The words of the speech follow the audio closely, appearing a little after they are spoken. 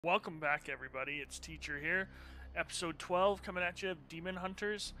Welcome back, everybody. It's Teacher here. Episode 12 coming at you,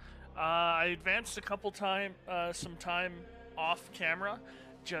 Daemonhunters. I advanced a couple some time off camera,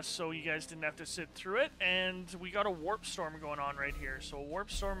 just so you guys didn't have to sit through it, and we got a warp storm going on right here. So a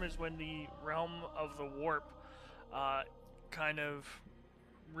warp storm is when the realm of the warp kind of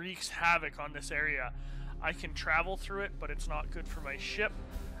wreaks havoc on this area. I can travel through it, but it's not good for my ship.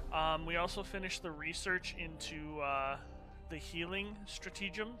 We also finished the research into the healing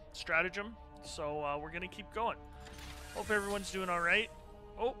stratagem, so we're gonna keep going. Hope everyone's doing all right.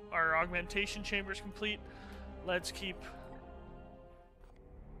 Oh, our augmentation chamber is complete. Let's keep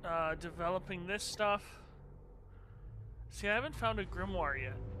developing this stuff. See, I haven't found a grimoire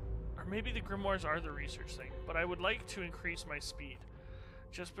yet, or maybe the grimoires are the research thing, but I would like to increase my speed,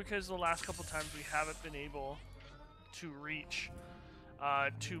 just because the last couple times we haven't been able to reach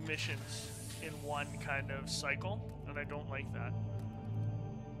 2 missions in one kind of cycle, and I don't like that.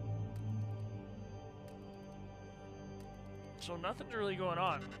 So nothing's really going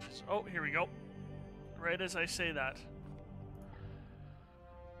on. Oh, here we go. Right as I say that.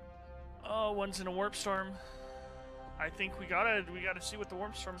 Oh, one's in a warp storm. I think we gotta see what the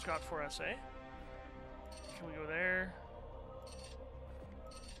warp storm's got for us, eh? Can we go there?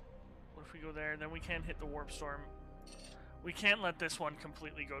 What if we go there? Then we can't hit the warp storm. We can't let this one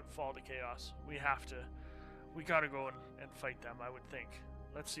completely fall to chaos. We gotta go and fight them, I would think.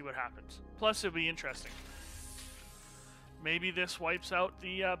 Let's see what happens. Plus, it'll be interesting. Maybe this wipes out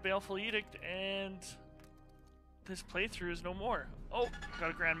the Baleful Edict, and this playthrough is no more. Oh,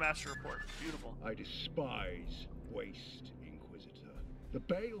 got a Grandmaster report. Beautiful. I despise waste, Inquisitor. The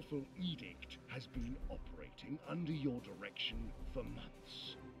Baleful Edict has been operating under your direction for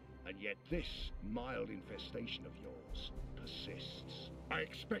months. And yet this mild infestation of yours persists. I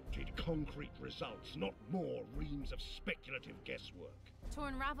expected concrete results, not more reams of speculative guesswork. To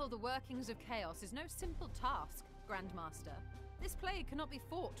unravel the workings of chaos is no simple task, Grandmaster. This plague cannot be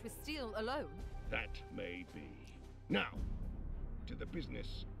fought with steel alone. That may be. Now, to the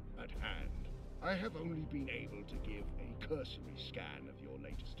business at hand. I have only been able to give a cursory scan of your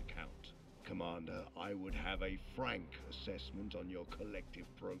latest account. Commander, I would have a frank assessment on your collective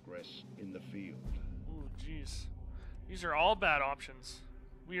progress in the field. Ooh, jeez. These are all bad options.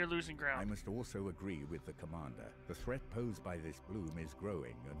 We are losing ground. I must also agree with the Commander. The threat posed by this bloom is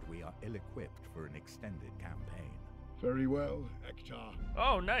growing, and we are ill-equipped for an extended campaign. Very well, Ektar.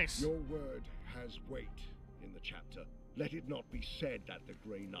 Oh, nice. Your word has weight in the chapter. Let it not be said that the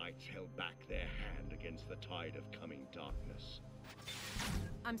Grey Knights held back their hand against the tide of coming darkness.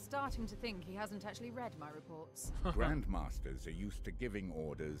 I'm starting to think he hasn't actually read my reports. Grandmasters are used to giving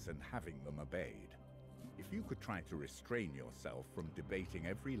orders and having them obeyed. If you could try to restrain yourself from debating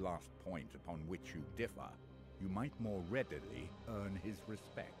every last point upon which you differ, you might more readily earn his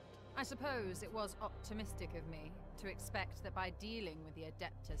respect. I suppose it was optimistic of me to expect that by dealing with the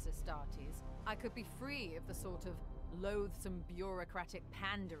Adeptus Astartes, I could be free of the sort of loathsome bureaucratic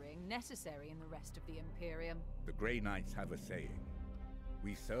pandering necessary in the rest of the Imperium. The Grey Knights have a saying.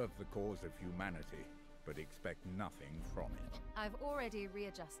 We serve the cause of humanity, but expect nothing from it. I've already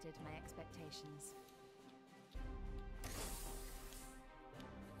readjusted my expectations.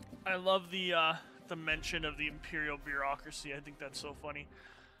 I love the mention of the Imperial bureaucracy. I think that's so funny.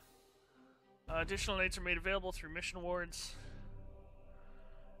 Additional knights are made available through mission awards.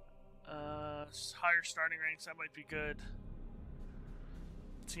 Higher starting ranks, that might be good.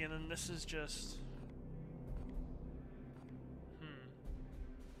 See, and then this is just...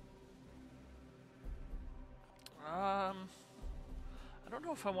 I don't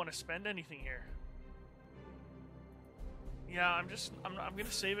know if I want to spend anything here. Yeah, I'm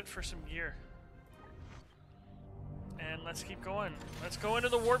gonna save it for some gear. And let's keep going. Let's go into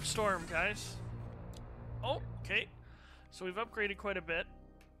the warp storm, guys. Oh, okay. So we've upgraded quite a bit.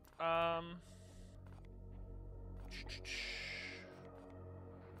 I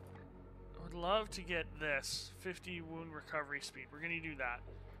would love to get this 50 wound recovery speed. We're gonna do that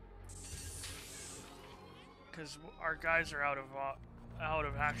because our guys are out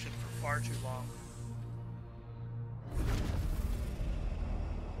of action for far too long.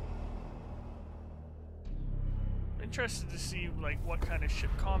 Interested to see like what kind of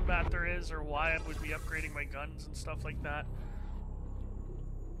ship combat there is, or why I would be upgrading my guns and stuff like that.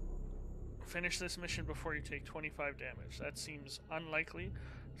 Finish this mission before you take 25 damage. That seems unlikely,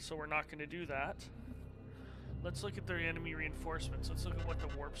 so we're not going to do that. Let's look at their enemy reinforcements. Let's look at what the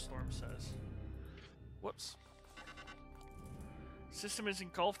warp storm says. Whoops. System is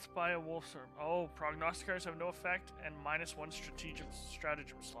engulfed by a wolf storm. Oh, prognosticators have no effect and -1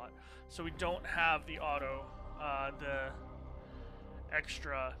 stratagem slot. So we don't have the auto, the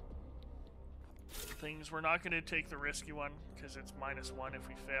extra things. We're not going to take the risky one because it's -1 if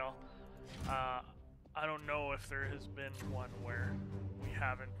we fail. I don't know if there has been one where we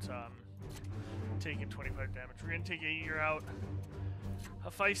haven't taken 25 damage. We're going to take 8 year out.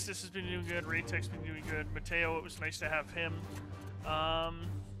 Hephaestus has been doing good. Raytek's been doing good. Mateo, it was nice to have him.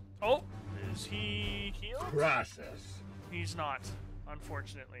 Oh, is he healed? Process. He's not,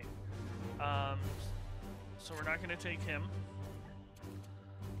 unfortunately. So we're not going to take him.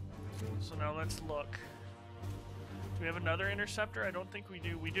 So now let's look. Do we have another interceptor? I don't think we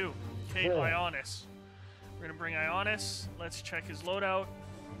do. We do. Okay, Ionis. We're going to bring Ionis. Let's check his loadout.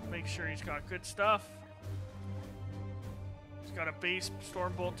 Make sure he's got good stuff. He's got a base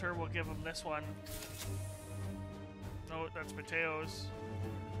Stormbolter. We'll give him this one. No, that's Mateo's.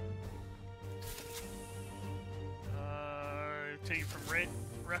 Take it from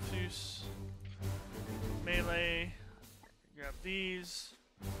Refuse. Melee. Grab these.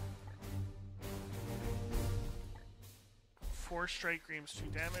 4 strike grieves 2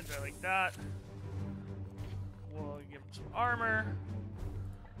 damage. I like that. We'll give him some armor.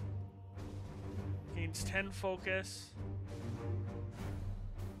 Gains 10 focus.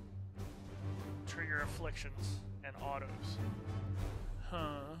 Trigger afflictions and autos.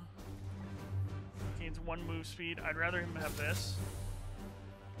 Huh. Gains 1 move speed. I'd rather him have this.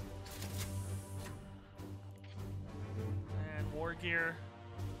 And war gear.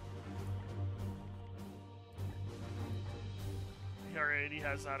 He already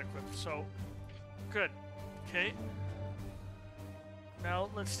has that equipped, so good. Okay. Now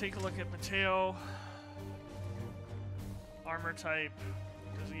let's take a look at Mateo. Armor type.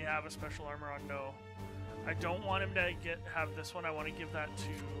 Does he have a special armor on? No. I don't want him to have this one. I want to give that to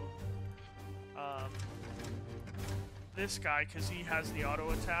this guy because he has the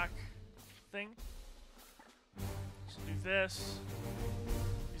auto attack thing. So do this.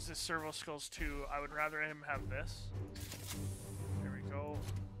 Use the servo skulls too. I would rather him have this. There we go.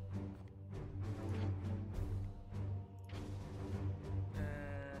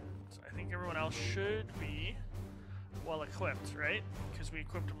 And I think everyone else should be well equipped, right? Because we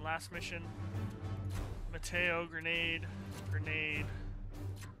equipped him last mission. Mateo, grenade, grenade.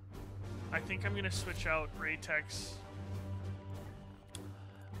 I think I'm gonna switch out Raytek's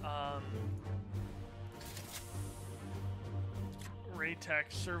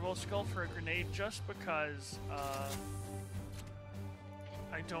Raytek's servo skull for a grenade just because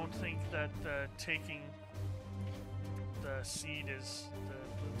I don't think that taking the seed is the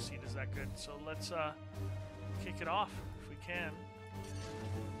blue seed is that good. So let's kick it off if we can.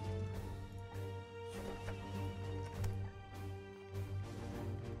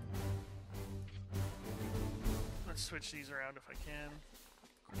 Let's switch these around if I can.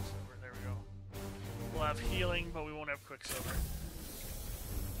 Quicksilver, there we go. We'll have healing, but we won't have Quicksilver.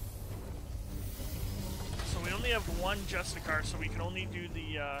 So we only have one Justicar, so we can only do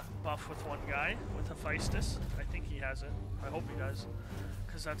the buff with one guy, with Hephaestus. I think he has it. I hope he does,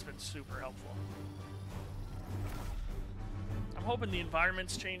 because that's been super helpful. I'm hoping the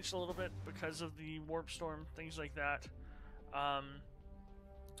environment's changed a little bit because of the warp storm, things like that.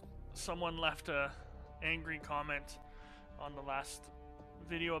 Someone left a angry comment on the last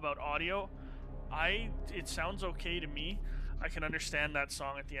video about audio. It sounds okay to me. I can understand that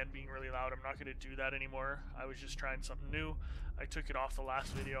song at the end being really loud. I'm not going to do that anymore. I was just trying something new. I took it off the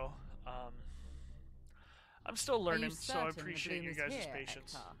last video. I'm still learning, so I appreciate your guys'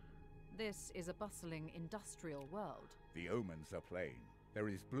 patience. Hector? This is a bustling industrial world. The omens are plain. There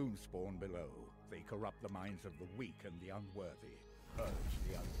is bloomspawn below. They corrupt the minds of the weak and the unworthy. Purge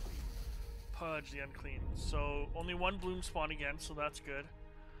the unclean. Purge the unclean. So only one bloom spawn again, so that's good.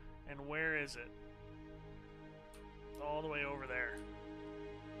 And where is it? It's all the way over there.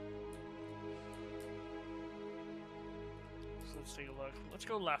 So let's take a look. Let's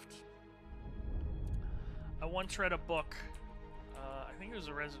go left. I once read a book. I think it was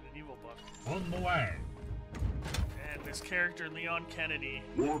a Resident Evil book. On the way. And this character, Leon Kennedy,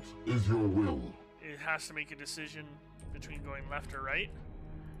 What is your will? it has to make a decision between going left or right.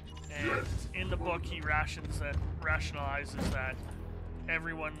 And in the book, he rationalizes that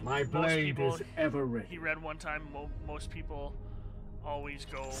everyone, most people, ever ready. he read one time, most people always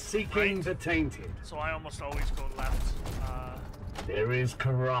go Seeking right. the tainted. So I almost always go left. There is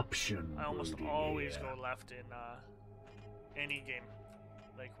corruption. I almost brooding always here. go left in any game.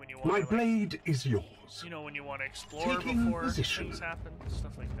 Like when you My want to, blade is yours. you know, when you want to explore Taking before position. things happen,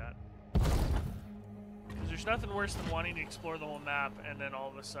 stuff like that. Because there's nothing worse than wanting to explore the whole map and then all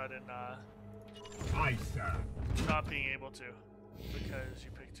of a sudden Aye, sir. not being able to because you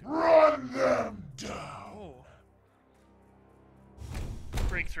picked too. Run them down. Oh.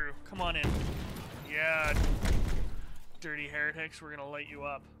 break through. Come on in. Yeah, dirty heretics, we're gonna light you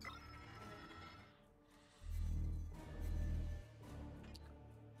up.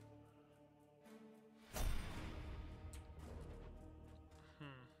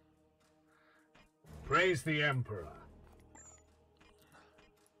 Praise the Emperor.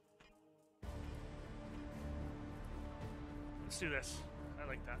 Let's do this. I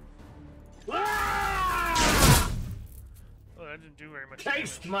like that. Ah! Oh, that didn't do very much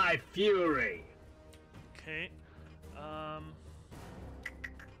Taste damage. my fury. Okay.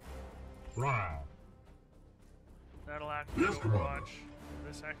 Wow. That'll activate Overwatch.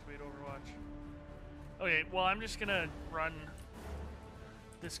 This activate Overwatch. Okay, well, I'm just gonna run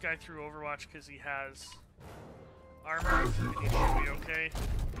this guy through Overwatch because he has armor and he should be okay.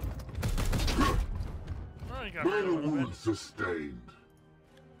 Oh, he got hurt a little bit. Sustained.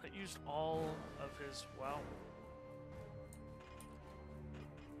 That used all of his. Wow.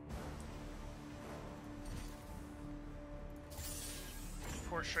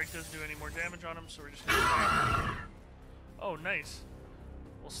 Force Strike doesn't do any more damage on him, so we're just gonna. Oh, nice.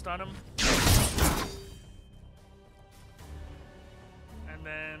 We'll stun him. And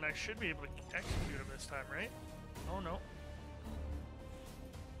then I should be able to execute him this time, right? Oh no.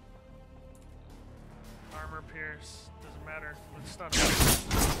 Armor pierce, doesn't matter. Let's stun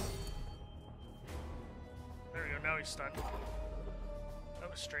him. There we go, now he's stunned. That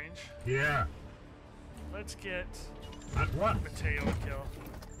was strange. Yeah. Let's get At once. Mateo a kill.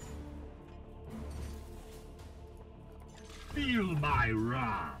 Feel my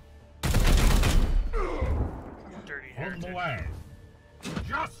wrath. Dirty On heretic. the way.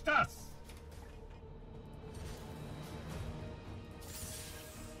 Justice.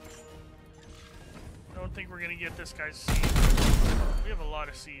 Don't think we're gonna get this guy's seed. We have a lot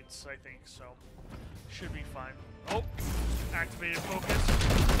of seeds, I think, so should be fine. Oh, activated focus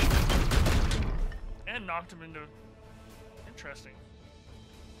and knocked him into. Interesting.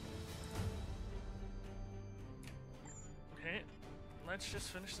 Okay, let's just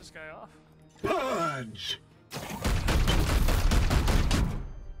finish this guy off. Purge.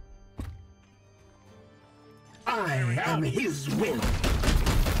 I am his will.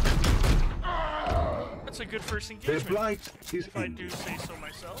 That's a good first Their engagement. blight is If I do ended. say so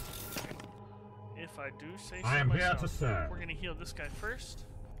myself. If I do say so I am here myself. to serve. We're gonna heal this guy first.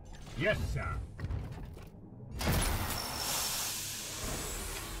 Yes, sir.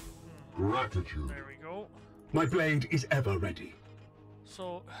 Gratitude. There we go. My blade is ever ready.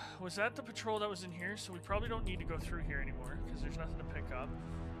 So, was that the patrol that was in here? So we probably don't need to go through here anymore, because there's nothing to pick up.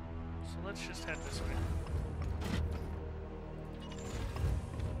 So let's just head this way.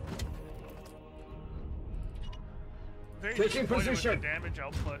 Very Taking disappointed with position. the damage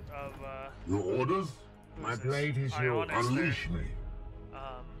output of, Your orders? who My is this? blade is yours. Ionis there. Unleash me.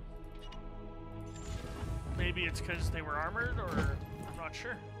 Maybe it's because they were armored, or I'm not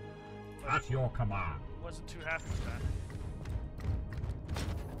sure. But At your command. wasn't too happy with that.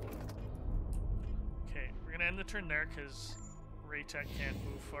 Okay, we're gonna end the turn there because Raytech can't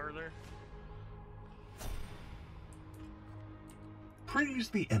move further. Praise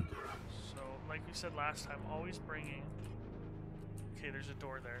the Emperor. So, like we said last time, always bringing. Okay, there's a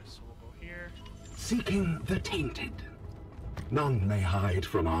door there, so we'll go here. Seeking the tainted. None may hide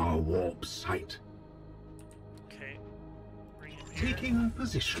from our warp sight. Okay, bring him here. Taking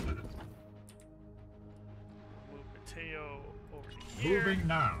position. Move Mateo over to here. Moving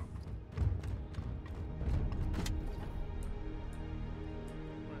now.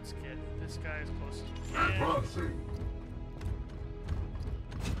 Let's get this guy as close as we can. Advancing.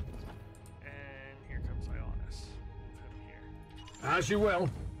 And here comes Ionis. Move him here. As you will.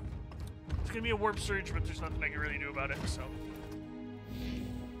 It's gonna be a warp surge, but there's nothing I can really do about it, so.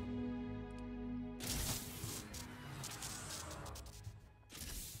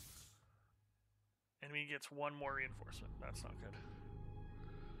 Enemy gets one more reinforcement. That's not good.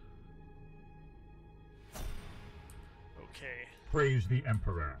 Okay. Praise the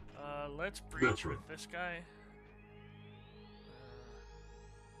Emperor. Let's breach with this guy.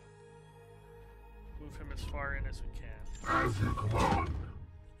 Move him as far in as we can. As you command.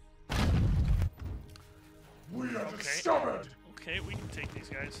 We are Okay. discovered. Okay, we can take these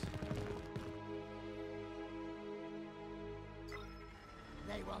guys.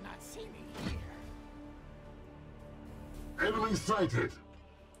 They will not see me here. Enemy sighted.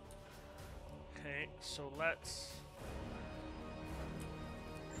 Okay, so let's.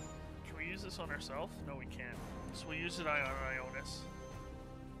 Can we use this on ourselves? No, we can't. So we'll use it on Ionis.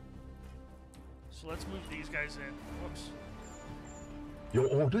 So let's move these guys in. Whoops. Your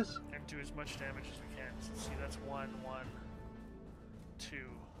orders? And do as much damage as we can. So see, that's 1, 1, 2.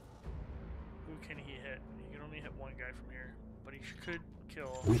 Who can he hit? He can only hit one guy from here, but he could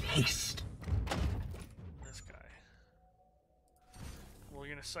kill With haste. this guy. We're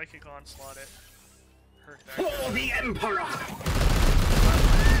gonna Psychic Onslaught it. Hurt that For guy. the Emperor!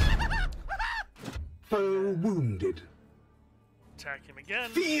 Foe wounded. Attack him again.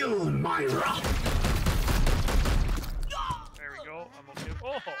 Feel my wrath! There we go. I'm okay.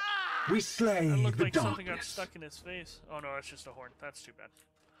 Oh! We slay That looked the like something got darkness. stuck in his face. Oh no, that's just a horn. That's too bad.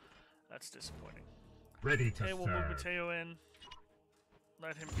 That's disappointing. Ready to Okay, we'll move serve. Mateo in.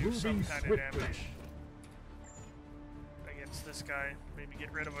 Let him do Moving some kind of swiftly. damage against this guy. Maybe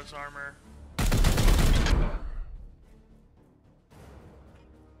get rid of his armor.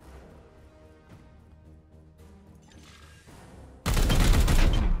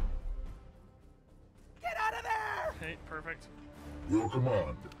 Get out of there! Okay, perfect. Your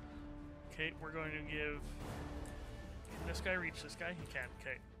command. Okay, we're going to give... Can this guy reach this guy? He can.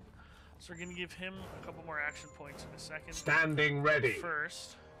 Okay. So we're going to give him a couple more action points in a second. Standing ready.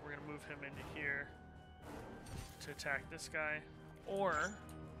 First, we're going to move him into here to attack this guy. Or...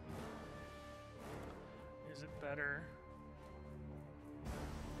 is it better...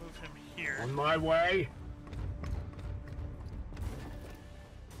 move him here. On my way.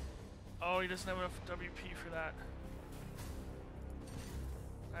 Oh, he doesn't have enough WP for that.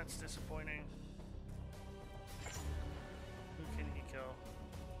 That's disappointing. Who can he kill?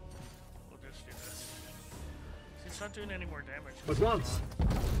 We'll just do this. He's not doing any more damage. But once.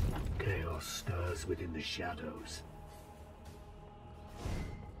 Chaos stirs within the shadows.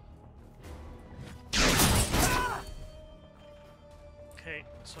 Okay,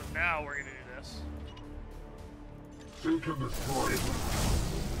 so now we're gonna do this. Seek and destroy.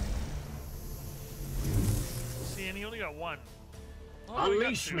 See, and he only got one. Oh, we got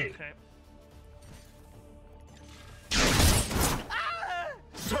Unleash two. me. Okay.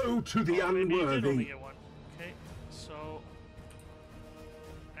 So to the Oh, maybe he did only unworthy. get one. Okay, so...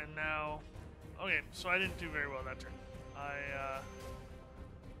 and now... okay, so I didn't do very well that turn. I,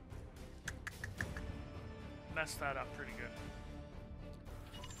 messed that up pretty good.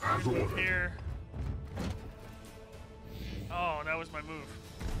 As Move ordered. here. Oh, that was my move.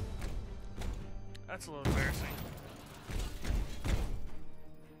 That's a little embarrassing.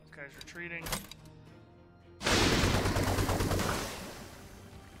 This guy's retreating.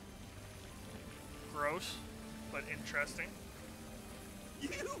 Gross, but interesting. You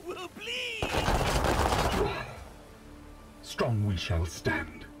will bleed! Strong we shall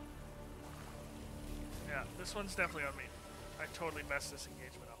stand. Yeah, this one's definitely on me. I totally messed this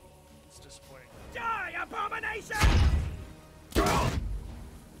engagement up. It's disappointing. Die, abomination!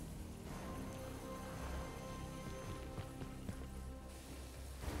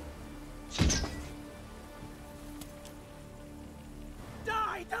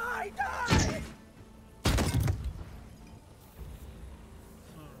 Die, die, die!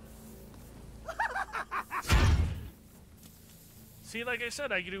 See, like I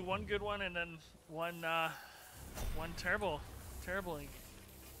said, I could do one good one and then one terrible.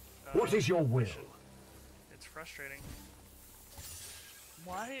 What is your will? It's frustrating.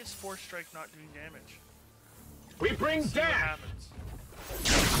 Why is Force Strike not doing damage? We bring See what death.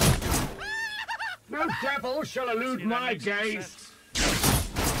 happens. No devil shall elude See, that my makes no gaze. sense.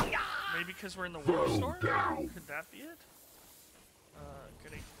 Maybe because we're in the War Storm? down. Could that be it?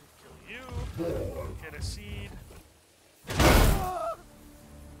 Gonna kill you. Get a seed.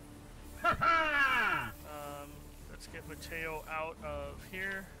 Let's get Mateo out of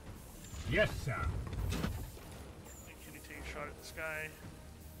here. Yes, sir. Can he take a shot at this guy?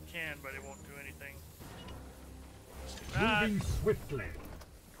 Can, but it won't do anything. Let's do that. Moving swiftly.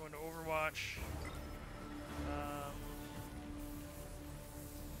 Going to Overwatch.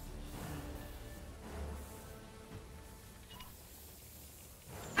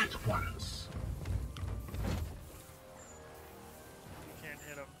 At once. You can't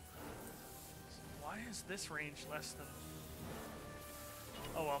hit him. Why is this range less than...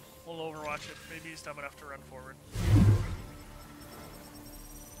 oh well, we'll Overwatch it. Maybe he's dumb enough to run forward.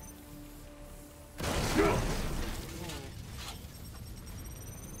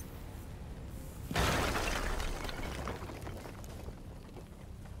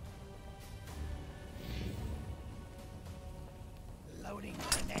 Loading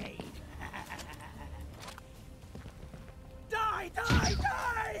grenade. Die, die,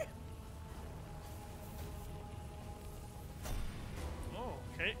 die! Oh,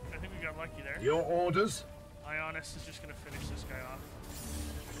 okay. I think we got lucky there. Your orders? Ionis is just going to finish this guy off.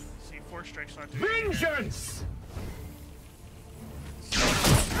 See, Force Strike's not doing anything. Vengeance! And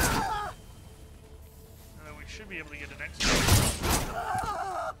then we should be able to get an extra.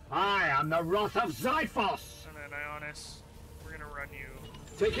 I am the wrath of Zyphos! And then Ionis, we're gonna run you.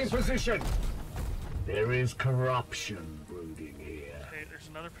 Taking position! There is corruption brooding here. Okay, there's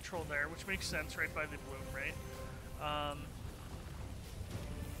another patrol there, which makes sense right by the bloom, right?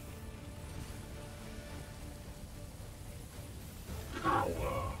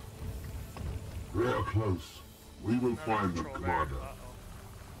 Power. They're close. We will Another find the patrol there. commander.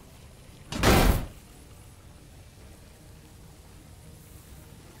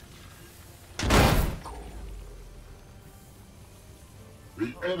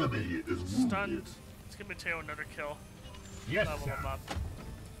 The enemy is wounded. Stunned. Let's give Mateo another kill. Yes, Level sir. him up.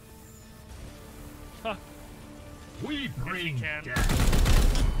 Huh. We bring can.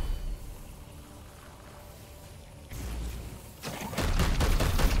 death.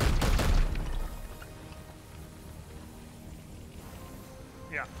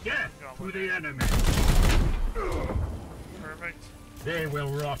 Yeah. Death Got to one. the enemy. Perfect. They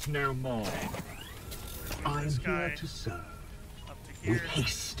will rot no more. I'm This guy here to serve. up to here. With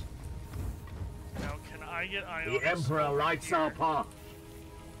haste. Now, can I get Ionis? The Emperor over lights here, our path.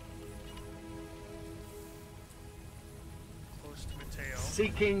 close to Mateo,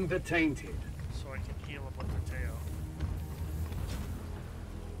 Seeking the tainted. so I can heal him with Mateo.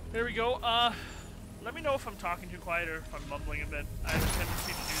 There we go. Let me know if I'm talking too quiet or if I'm mumbling a bit. I have a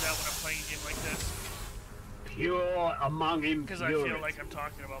tendency to do that when I'm playing a game like this, Pure among because I impurity. feel like I'm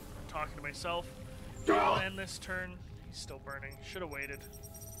talking to myself. I'll end this turn. He's still burning. Should have waited.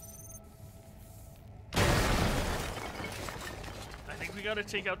 I think we got to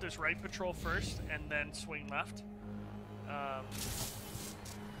take out this right patrol first and then swing left.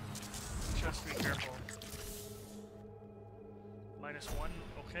 Just be careful. -1.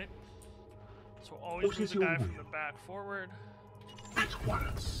 Okay. So always What move is the your guy from will? the back forward. At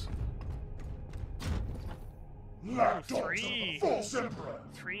once. Lapdogs of Three. the false emperor.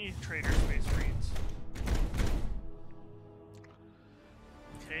 3 Trader Space Marines.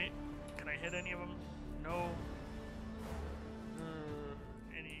 Okay. Can I hit any of them? No.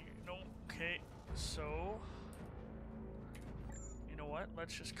 Any? No. Okay. So, you know what?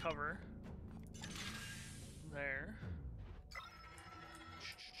 Let's just cover there.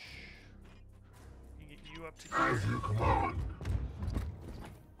 You get you up to here. As you command.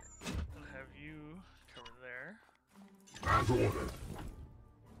 I'll have you cover there. As ordered.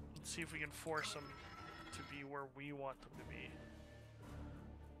 Let's see if we can force them to be where we want them to be.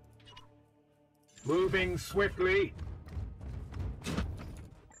 Moving swiftly.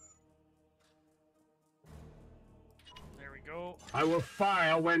 There we go. I will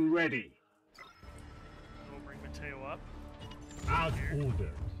fire when ready. We'll bring Mateo up. As ordered.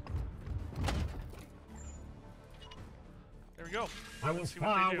 There we go. I will Let's see what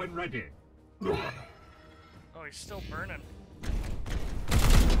they fire do. when ready. Oh, he's still burning.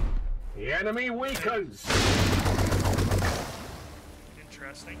 The enemy weakens.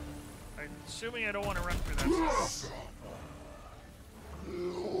 Interesting. I'm assuming I don't want to run through that. So.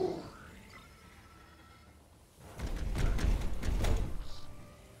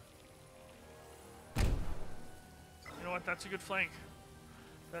 You know what? That's a good flank.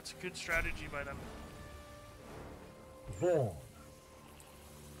 That's a good strategy by them. Vaughn.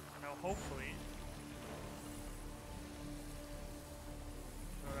 Now, hopefully.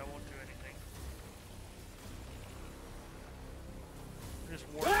 No, that won't do anything. Just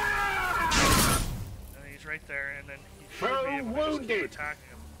warp. And he's right there, and then he should be able to just keep Wounded. attacking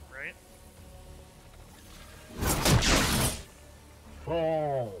him, right?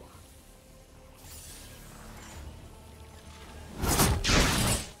 Fall.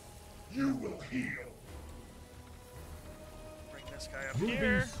 You will heal. Bring this guy up Moving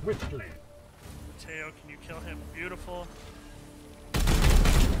here. swiftly. Mateo, can you kill him? Beautiful.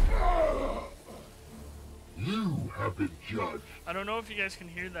 You have been judged. I don't know if you guys can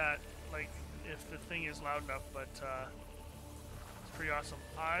hear that, like, if the thing is loud enough, but it's pretty awesome.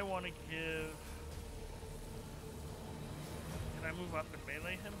 I want to give... Can I move up and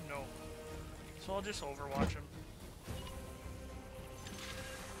melee him? No. So I'll just overwatch him.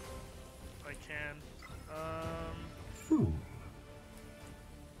 If I can.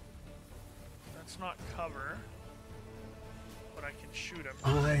 That's not cover, but I can shoot him.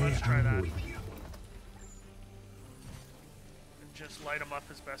 Let's try that. with you. And just light him up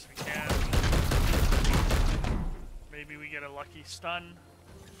as best we can. Maybe we get a lucky stun,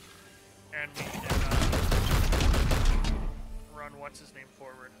 and we can run what's his name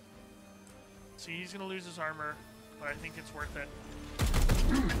forward. See, he's gonna lose his armor, but I think it's worth it.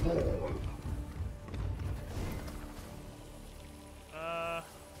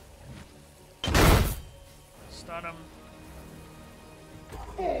 Stun him.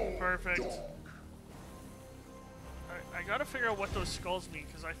 Perfect. I gotta figure out what those skulls mean,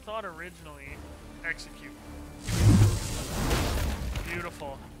 because I thought originally execute.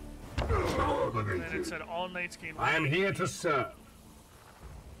 Beautiful. And then it said all knights gain 1 I am HP. here to serve.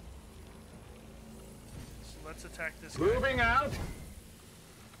 So let's attack this guy. Moving out.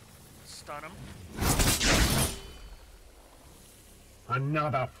 Stun him.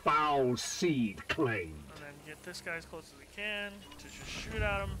 Another foul seed claimed. And then get this guy as close as we can to just shoot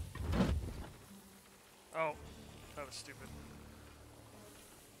at him. Oh, that was stupid.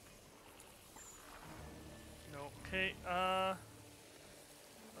 No, okay, I'm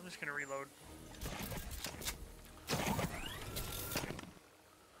just gonna reload.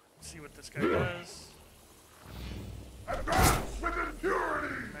 See what this guy does. Advance with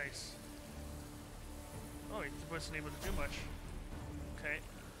impurity! Nice. Oh, he wasn't able to do much. Okay.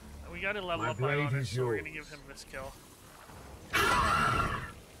 We gotta level My up my blade honor, is so we're gonna yours. give him this kill.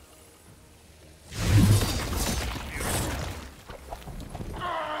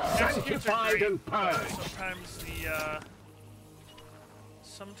 Sanctified and purged.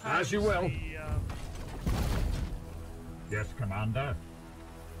 Sometimes As you will. Yes, Commander.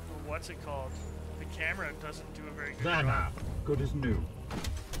 What's it called? The camera doesn't do a very good There job. now. Good as new.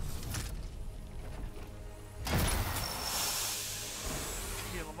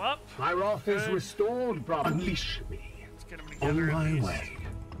 Heal him up. My wrath is Good. restored, brother. Unleash me. Let's get him On together at my least. way.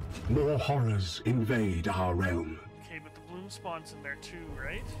 More horrors invade our realm. Okay, but the bloom spawn's in there too,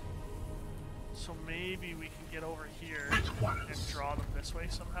 right? So maybe we can get over here At and once. draw them this way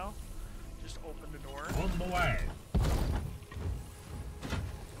somehow. Just open the door. On the way.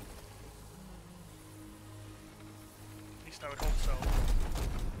 At least I would hope so.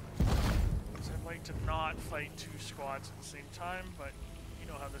 'Cause I'd like to not fight 2 squads at the same time, but you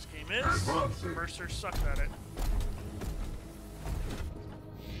know how this game is. Advancing. Mercer sucks at it.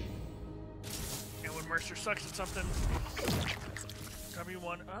 And when Mercer sucks at something,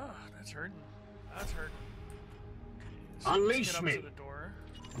 W1, that's hurting. That's hurting. So let's Unleash get up me. to the door.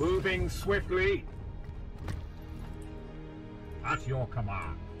 Moving swiftly. At your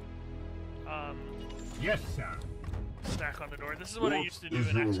command. Yes, sir. Stack on the door. This is what I What used to do is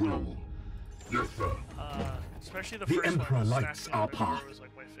in your XCOM. will? Yes, sir. Especially the The first Emperor one. lights Stacking on our the door path. was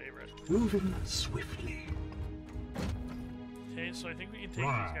like my favorite. Moving swiftly. Okay, so I think we can take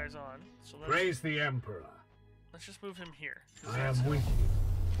Wow. these guys on. So Praise the Emperor. let's just move him here. 'Cause I that's- am with you.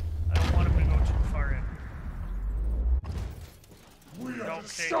 I don't want him to go too far in. We are Okay,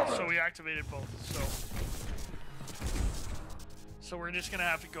 discovered. so we activated both. So we're just gonna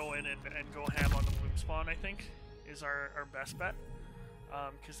have to go in and go ham on the bloom spawn. I think is our best bet,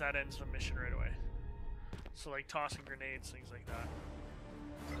 because that ends the mission right away. So like tossing grenades, things like that.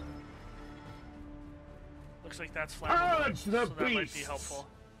 Looks like that's flammable, Purge so the that might be beasts. helpful.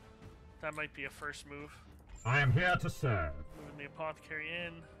 That might be a first move. I am here to serve. Moving the apothecary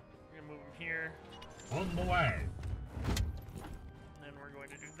in. We're gonna move him here. On the way. And then we're going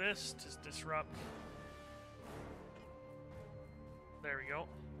to do this to disrupt. There we go.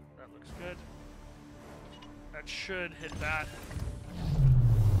 That looks good. That should hit that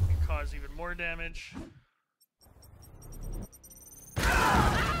and cause even more damage.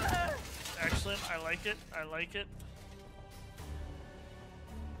 Excellent. I like it. I like it.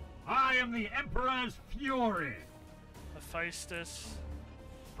 I am the Emperor's fury. Hephaestus.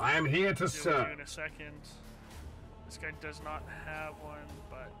 I am here to Deal with you serve. in a second. This guy does not have one,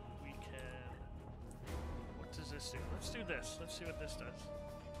 but we can. What does this do? Let's do this. Let's see what this does.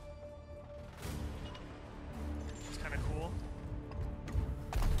 It's kind of cool.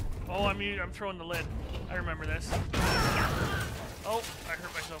 Oh, I'm throwing the lid. I remember this. Oh, I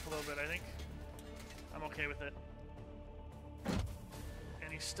hurt myself a little bit, I think. I'm okay with it.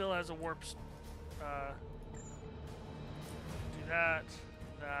 And he still has a warp. Do that.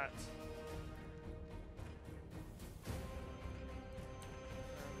 That.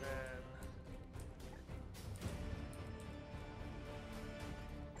 And then.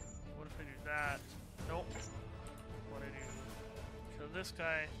 What if I do that? Nope. What I do? Kill this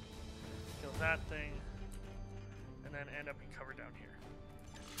guy. Kill that thing. And then end up being covered down here.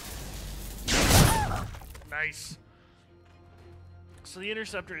 Nice. So the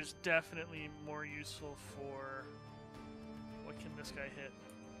interceptor is definitely more useful for. What can this guy hit?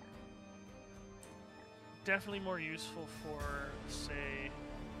 Definitely more useful for, say,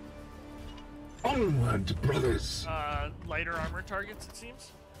 Onward, brothers. lighter armor targets, it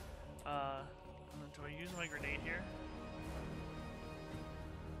seems. Do I use my grenade here?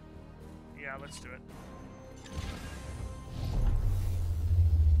 Yeah, let's do it.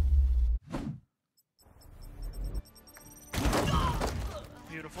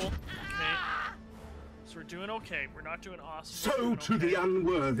 Beautiful. Okay. So we're doing okay. We're not doing awesome. So to the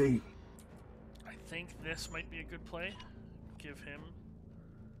unworthy. I think this might be a good play. Give him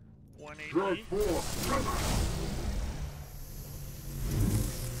 1 Drive AP forth.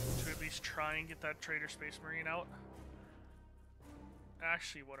 to at least try and get that Trader Space Marine out.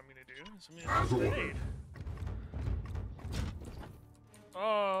 Actually, what I'm gonna do is I'm gonna do a grenade.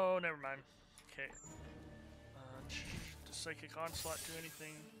 Oh, never mind. Okay. Does Psychic Onslaught do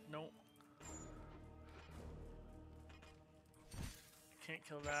anything? Nope. Can't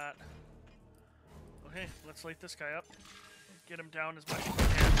kill that. Okay, let's light this guy up. Get him down as much as we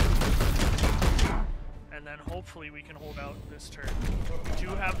can. And then hopefully we can hold out this turn. We do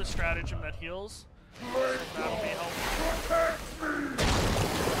have the stratagem that heals. So that'll be helpful.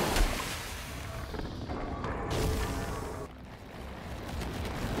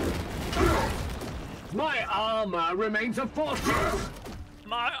 My armor remains a fortress.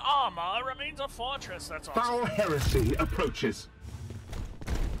 My armor remains a fortress. That's awesome. Foul heresy approaches.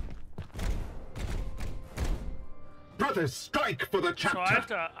 Brothers, strike for the chapter.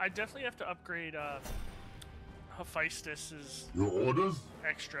 So I definitely have to upgrade Hephaestus's Your orders?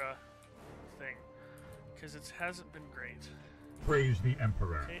 extra thing, because it hasn't been great. Praise the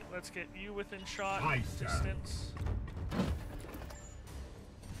Emperor. Okay, let's get you within shot I stand. distance.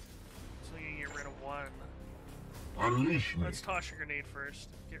 So you can get rid of one. Unleash me. Let's toss your grenade first.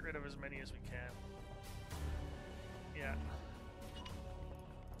 Get rid of as many as we can. Yeah.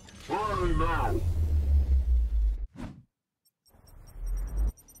 Firing now.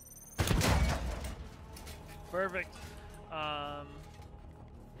 Perfect.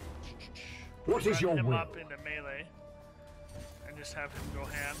 What is Run your him will? up into melee and just have him go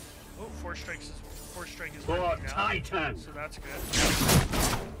ham. Oh, force strike is For working now, Titan. so that's good.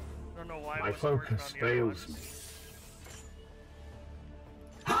 I don't know why My it wasn't working focus on the other fails ones. me.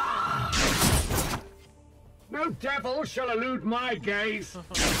 No devil shall elude my gaze.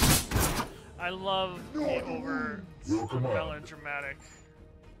 I love the over Your command. melodramatic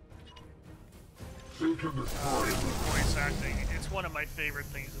Seeking the time. voice acting. It's one of my favorite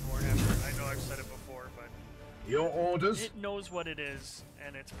things in Warhammer. I know I've said it before, but Your orders? it knows what it is,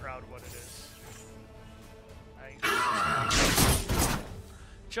 and it's proud what it is.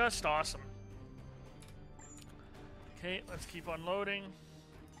 Just awesome. Okay, let's keep unloading.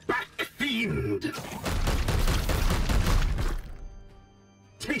 Back, fiend!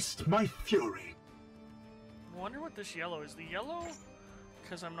 Taste my fury. I wonder what this yellow is. The yellow,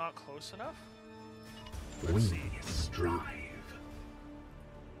 because I'm not close enough? We Let's see. strive.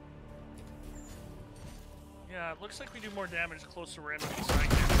 Yeah, it looks like we do more damage closer we're in with the side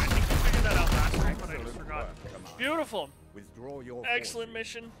cannon. I think we figured that out last time, but I just forgot. Beautiful. Withdraw your Excellent forces.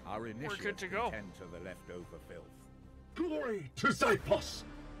 mission. Our initiates good to go. tend to the leftover filth. Glory to Xyphos!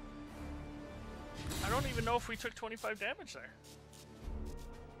 I don't even know if we took 25 damage there.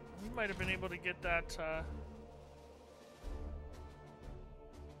 We might have been able to get that,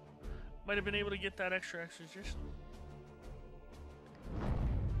 might have been able to get that extra exposition.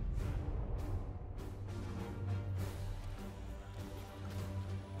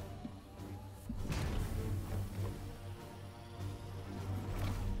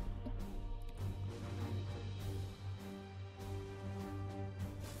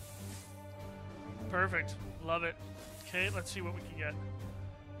 Perfect. Love it. Okay, let's see what we can get.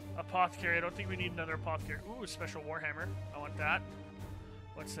 Apothecary. I don't think we need another apothecary. Ooh, special Warhammer. I want that.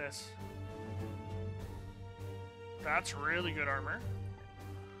 What's this? That's really good armor.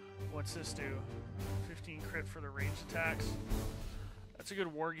 What's this do? 15 crit for the ranged attacks. That's a good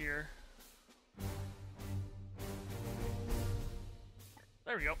war gear.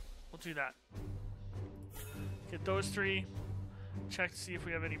 There we go. We'll do that. Get those three. Check to see if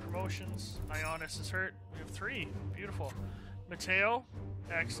we have any promotions. Ionis is hurt. We have 3. Beautiful. Mateo.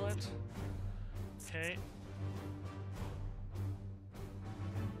 Excellent. Okay.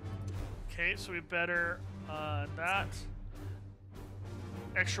 Okay, so we better that.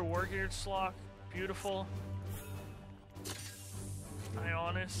 Extra war gear slot. Beautiful.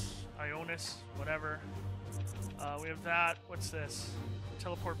 Ionis, whatever. We have that. What's this?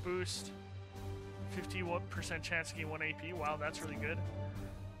 Teleport boost. 51% chance to gain 1 AP. Wow, that's really good.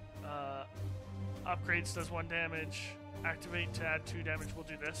 Upgrades does 1 damage. Activate to add 2 damage. We'll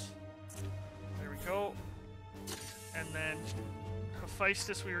do this. There we go. And then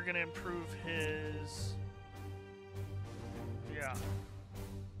Hephaestus, we were going to improve his... Yeah.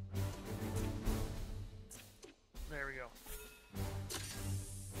 There we go.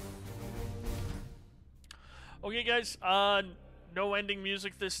 Okay, guys. No ending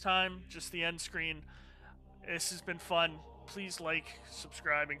music this time. Just the end screen. This has been fun. please like,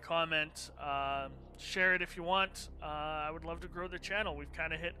 subscribe, and comment. Share it if you want. I would love to grow the channel. We've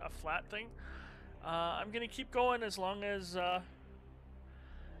kind of hit a flat thing. I'm gonna keep going as long as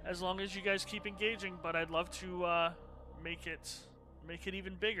you guys keep engaging. But I'd love to make it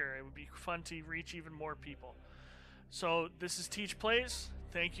even bigger. It would be fun to reach even more people. So this is TeacherPlays.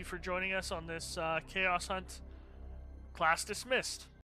 Thank you for joining us on this Chaos Hunt. Class dismissed.